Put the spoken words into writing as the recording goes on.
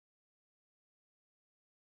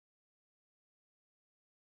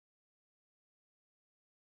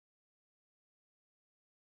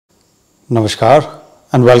Namaskar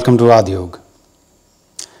and welcome to 𝗲𝗧𝗃.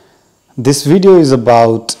 This video is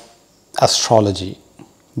about astrology,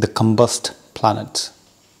 the combust planets.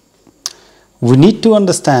 We need to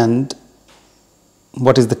understand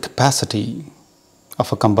what is the capacity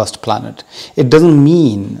of a combust planet. It doesn't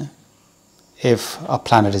mean if a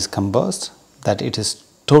planet is combust that it is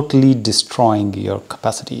totally destroying your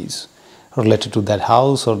capacities related to that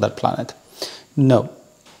house or that planet. No.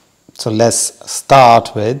 So let's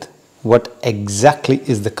start with what exactly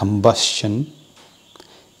is the combustion,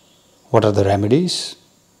 what are the remedies,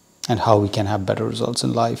 and how we can have better results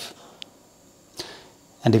in life.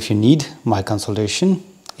 And if you need my consultation,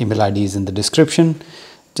 email ID is in the description.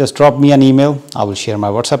 Just drop me an email. I will share my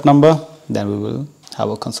WhatsApp number. Then we will have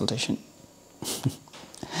a consultation.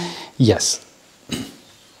 Yes.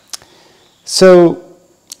 So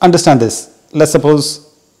understand this. Let's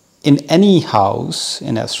suppose in any house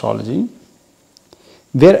in astrology,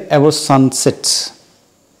 wherever sun sits,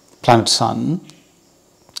 planet sun,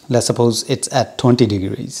 let's suppose it's at 20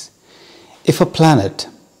 degrees. If a planet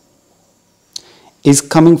is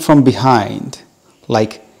coming from behind,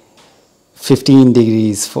 like 15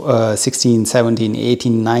 degrees, 16, 17,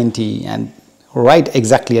 18, 90, and right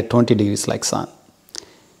exactly at 20 degrees like sun.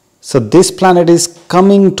 So this planet is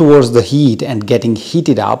coming towards the heat and getting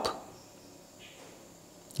heated up,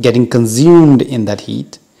 getting consumed in that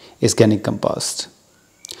heat, is getting combust.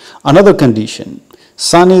 Another condition,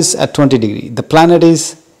 sun is at 20 degrees, the planet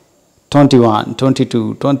is 21,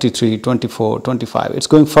 22, 23, 24, 25, it's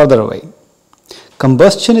going further away.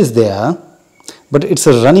 Combustion is there, but it's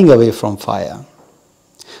a running away from fire.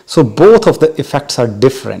 So both of the effects are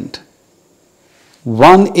different.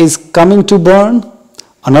 One is coming to burn,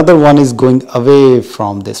 another one is going away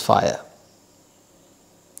from this fire.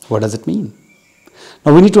 What does it mean?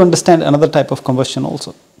 Now we need to understand another type of combustion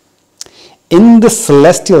also. In the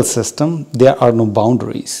celestial system, there are no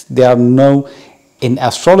boundaries. In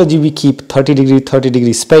astrology, we keep 30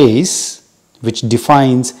 degree space, which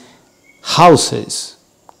defines houses.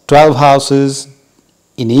 12 houses,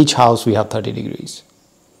 in each house we have 30 degrees.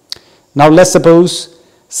 Now let's suppose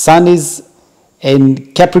sun is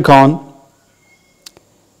in Capricorn,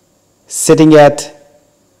 sitting at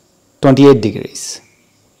 28 degrees.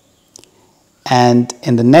 And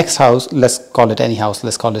in the next house, let's call it any house,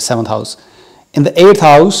 let's call it 7th house. In the 8th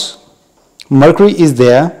house, Mercury is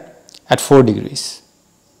there at 4 degrees,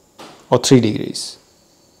 or 3 degrees,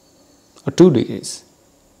 or 2 degrees.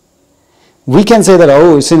 We can say that,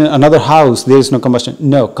 oh, it's in another house, there is no combustion.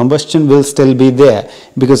 No, combustion will still be there,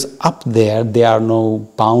 because up there are no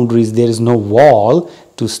boundaries, there is no wall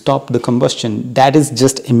to stop the combustion. That is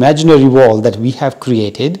just imaginary wall that we have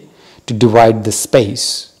created to divide the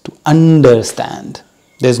space, to understand.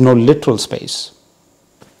 There is no literal space.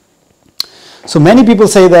 So many people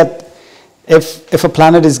say that if a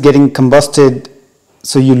planet is getting combusted,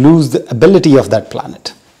 so you lose the ability of that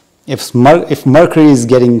planet. If Mercury is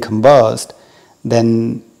getting combust,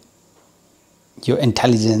 then your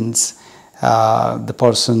intelligence, the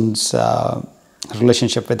person's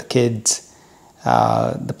relationship with the kids,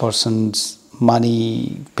 the person's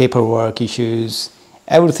money, paperwork issues,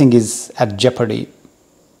 everything is at jeopardy.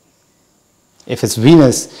 If it's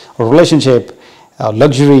Venus, a relationship,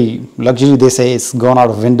 luxury they say it's gone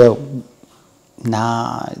out of window.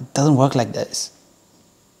 Nah, it doesn't work like this.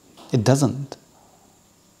 It doesn't.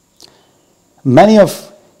 Many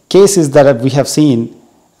of cases that we have seen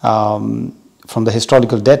from the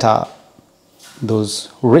historical data,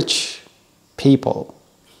 those rich people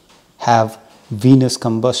have Venus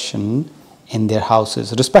combustion in their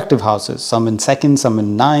houses, respective houses, some in 2nd, some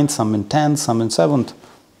in 9th, some in 10th, some in 7th.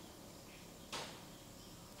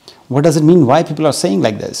 What does it mean? Why people are saying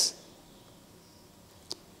like this?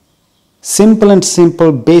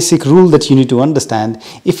 Simple basic rule that you need to understand.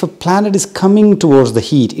 If a planet is coming towards the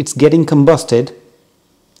heat, it's getting combusted,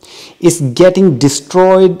 it's getting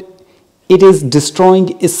destroyed, it is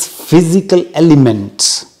destroying its physical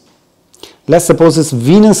elements. Let's suppose it's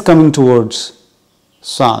Venus coming towards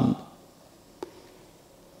sun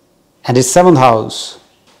and it's 7th house.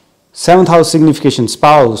 7th house signification,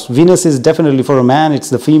 spouse. Venus is definitely for a man, it's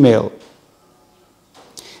the female.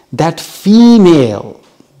 That female,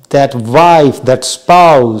 that wife, that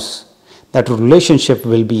spouse, that relationship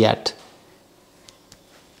will be at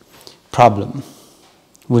problem.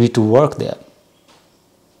 We need to work there.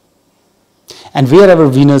 And wherever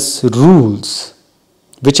Venus rules,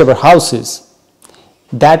 whichever houses,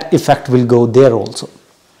 that effect will go there also.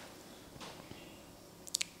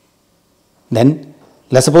 Then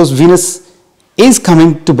let's suppose Venus is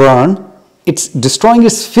coming to burn, it's destroying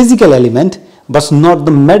its physical element, but not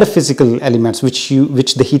the metaphysical elements which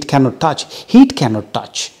the heat cannot touch. Heat cannot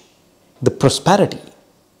touch the prosperity.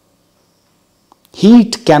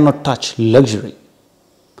 Heat cannot touch luxury.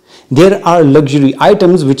 There are luxury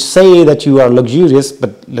items which say that you are luxurious,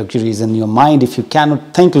 but luxury is in your mind. If you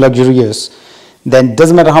cannot think luxurious, then it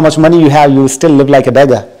doesn't matter how much money you have, you will still live like a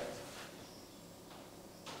beggar.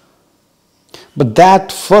 But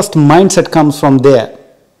that first mindset comes from there.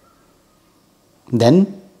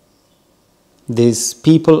 Then these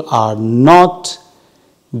people are not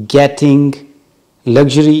getting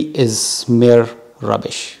luxury is mere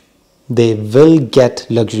rubbish. They will get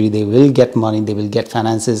luxury, they will get money, they will get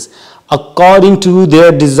finances according to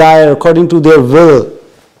their desire, according to their will.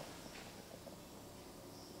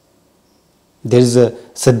 There is a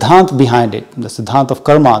siddhant behind it, the siddhant of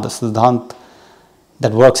karma, the siddhant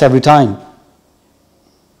that works every time.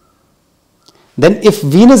 Then if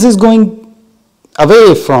Venus is going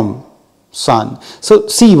away from Sun, so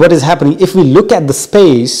see what is happening. If we look at the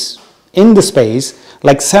space, in the space,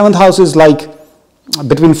 like 7th house is like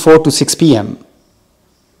between 4 to 6 p.m.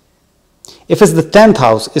 If it's the 10th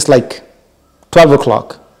house, it's like 12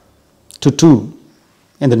 o'clock to 2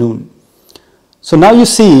 in the noon. So now you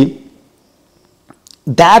see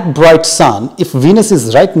that bright sun, if Venus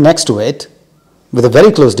is right next to it, with a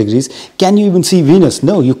very close degrees, can you even see Venus?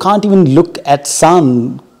 No, you can't even look at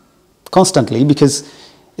sun constantly because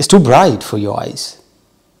it's too bright for your eyes.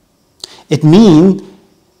 It means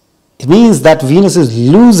that Venus is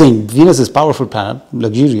losing. Venus is a powerful planet,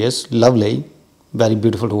 luxurious, lovely, very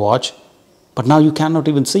beautiful to watch, but now you cannot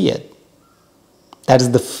even see it. That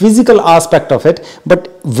is the physical aspect of it,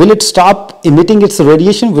 but will it stop emitting its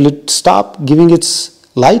radiation? Will it stop giving its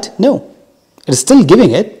light? No, it is still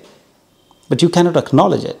giving it, but you cannot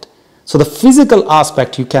acknowledge it. So the physical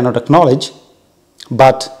aspect you cannot acknowledge,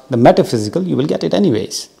 but the metaphysical you will get it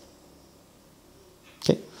anyways.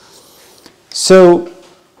 Okay. So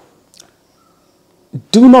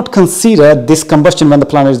do not consider this combustion when the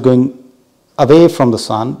planet is going away from the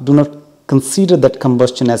sun. Do not consider that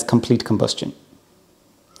combustion as complete combustion.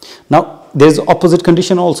 Now there is opposite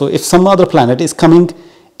condition also. If some other planet is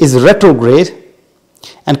retrograde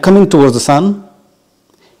and coming towards the sun,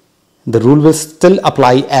 the rule will still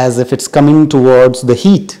apply as if it's coming towards the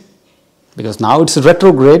heat, because now it's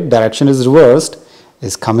retrograde, direction is reversed,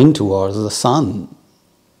 is coming towards the sun.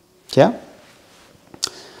 Yeah.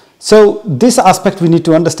 So this aspect we need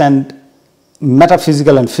to understand,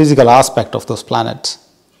 metaphysical and physical aspect of those planets.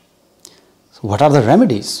 So what are the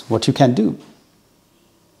remedies? What you can do?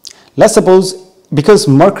 Let's suppose, because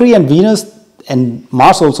Mercury and Venus and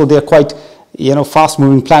Mars also, they are quite, fast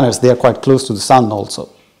moving planets. They are quite close to the sun also.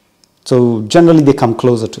 So generally they come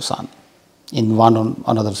closer to sun in one or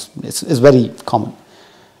another. It's very common.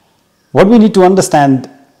 What we need to understand,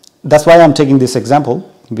 that's why I'm taking this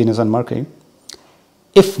example, Venus and Mercury.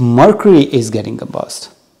 If Mercury is getting combust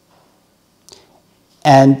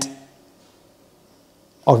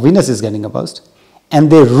or Venus is getting combust,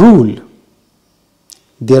 and they rule,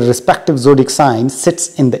 their respective zodiac sign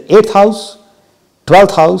sits in the 8th house,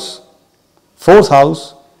 12th house, 4th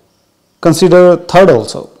house, consider 3rd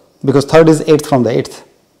also, because 3rd is 8th from the 8th.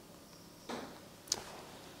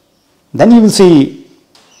 Then you will see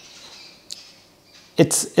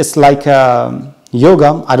it's like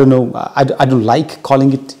yoga. I don't know, I don't like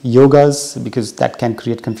calling it yogas because that can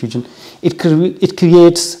create confusion. It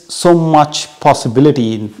creates so much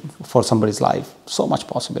possibility for somebody's life, so much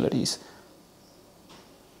possibilities.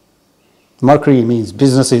 Mercury means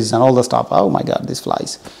businesses and all the stuff. Oh my God, this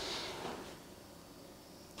flies.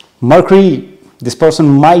 Mercury, this person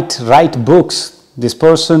might write books. This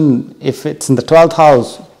person, if it's in the 12th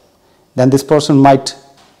house, then this person might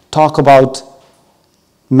talk about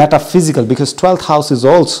metaphysical, because 12th house is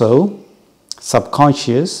also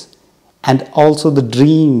subconscious and also the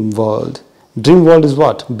dream world. Dream world is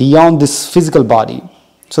what? Beyond this physical body.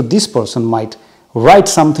 So this person might write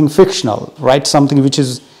something fictional, write something which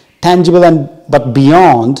is tangible but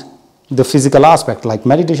beyond the physical aspect, like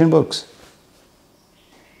meditation books.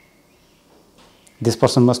 This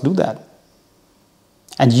person must do that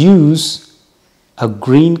and use a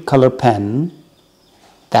green color pen.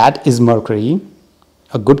 That is Mercury,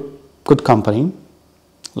 a good company,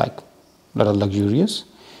 like that are luxurious,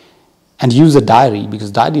 and use a diary,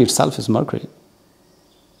 because diary itself is Mercury.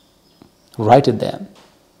 Write it there.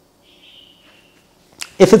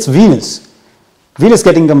 If it's Venus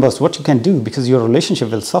getting combust, what you can do, because your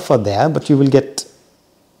relationship will suffer there, but you will get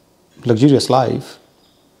luxurious life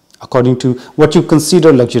according to what you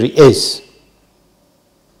consider luxury is,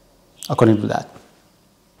 according to that.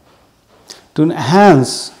 To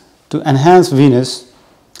enhance Venus,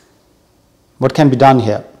 What can be done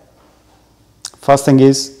here? First thing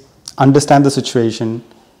is understand the situation,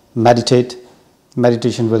 meditate.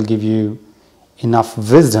 Meditation will give you enough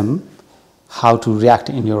wisdom how to react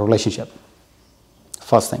in your relationship.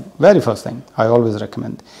 First thing, very first thing, I always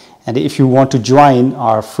recommend. And if you want to join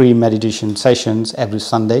our free meditation sessions every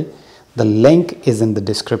Sunday, the link is in the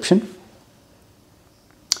description.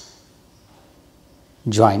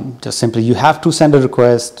 Join. Just simply, you have to send a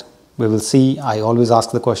request. We will see. I always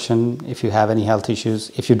ask the question if you have any health issues.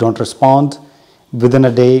 If you don't respond within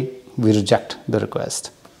a day, we reject the request.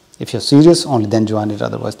 If you're serious, only then join it.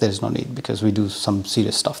 Otherwise, there is no need, because we do some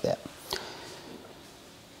serious stuff there.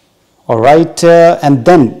 All right, and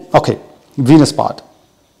then, okay, Venus part.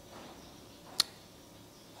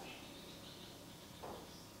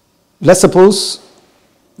 Let's suppose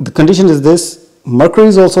the condition is this: Mercury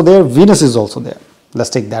is also there, Venus is also there. Let's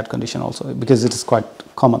take that condition also, because it is quite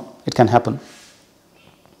common. It can happen.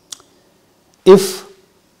 If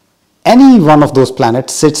any one of those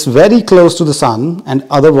planets sits very close to the Sun and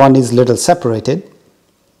other one is little separated,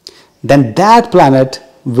 then that planet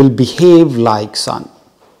will behave like Sun,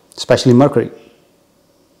 especially Mercury.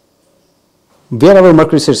 Wherever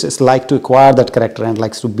Mercury sits, it's like to acquire that character and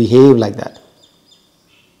likes to behave like that.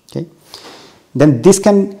 Okay? Then this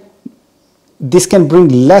can bring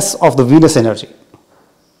less of the Venus energy.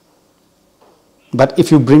 But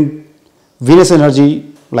if you bring Venus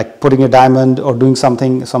energy, like putting a diamond or doing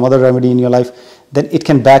something, some other remedy in your life, then it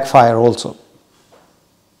can backfire also.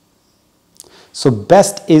 So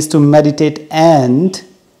best is to meditate and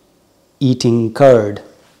eating curd.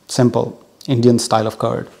 Simple Indian style of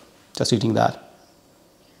curd. Just eating that.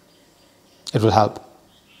 It will help.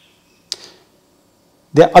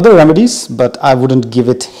 There are other remedies, but I wouldn't give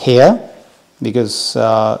it here, because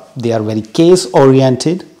they are very case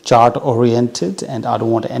oriented, chart oriented, and I don't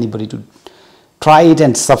want anybody to try it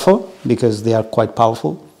and suffer, because they are quite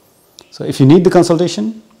powerful. So if you need the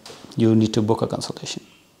consultation, you need to book a consultation.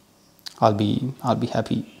 I'll be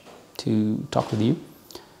happy to talk with you.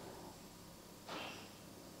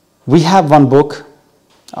 We have one book,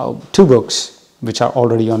 two books, which are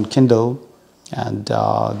already on Kindle, and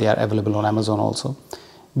they are available on Amazon also.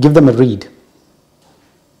 Give them a read.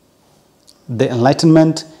 The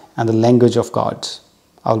Enlightenment and the Language of Gods.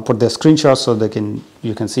 I'll put the screenshots so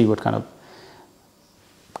you can see what kind of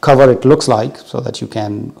cover it looks like, so that you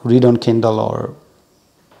can read on Kindle, or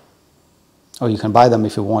you can buy them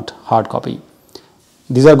if you want hard copy.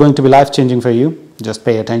 These are going to be life-changing for you. Just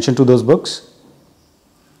pay attention to those books.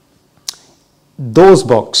 Those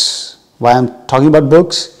books, why I'm talking about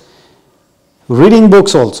books, reading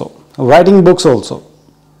books also, writing books also.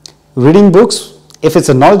 Reading books, if it's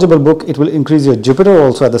a knowledgeable book, it will increase your Jupiter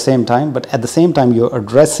also at the same time, but at the same time you're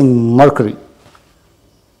addressing Mercury,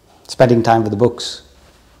 spending time with the books.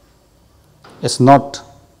 It's not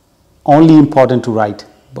only important to write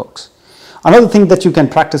books. Another thing that you can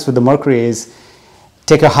practice with the Mercury is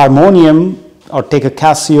take a harmonium or take a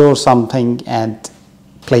Casio or something and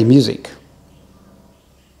play music.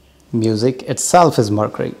 Music itself is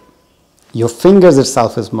Mercury. Your fingers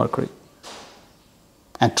itself is Mercury.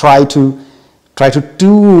 And try to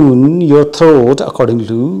tune your throat according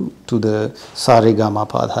to the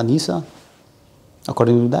𝗲𝗃𝗲𝗵𝗆.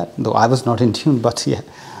 According to that, though I was not in tune, but yeah.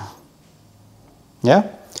 Yeah,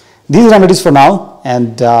 these are remedies for now,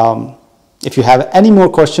 and if you have any more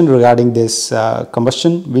question regarding this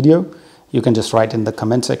combustion video, you can just write in the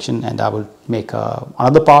comment section, and I will make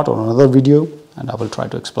another part or another video, and I will try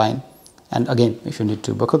to explain. And again, if you need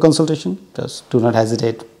to book a consultation, just do not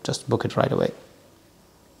hesitate, just book it right away.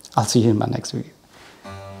 I'll see you in my next video.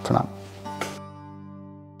 For now.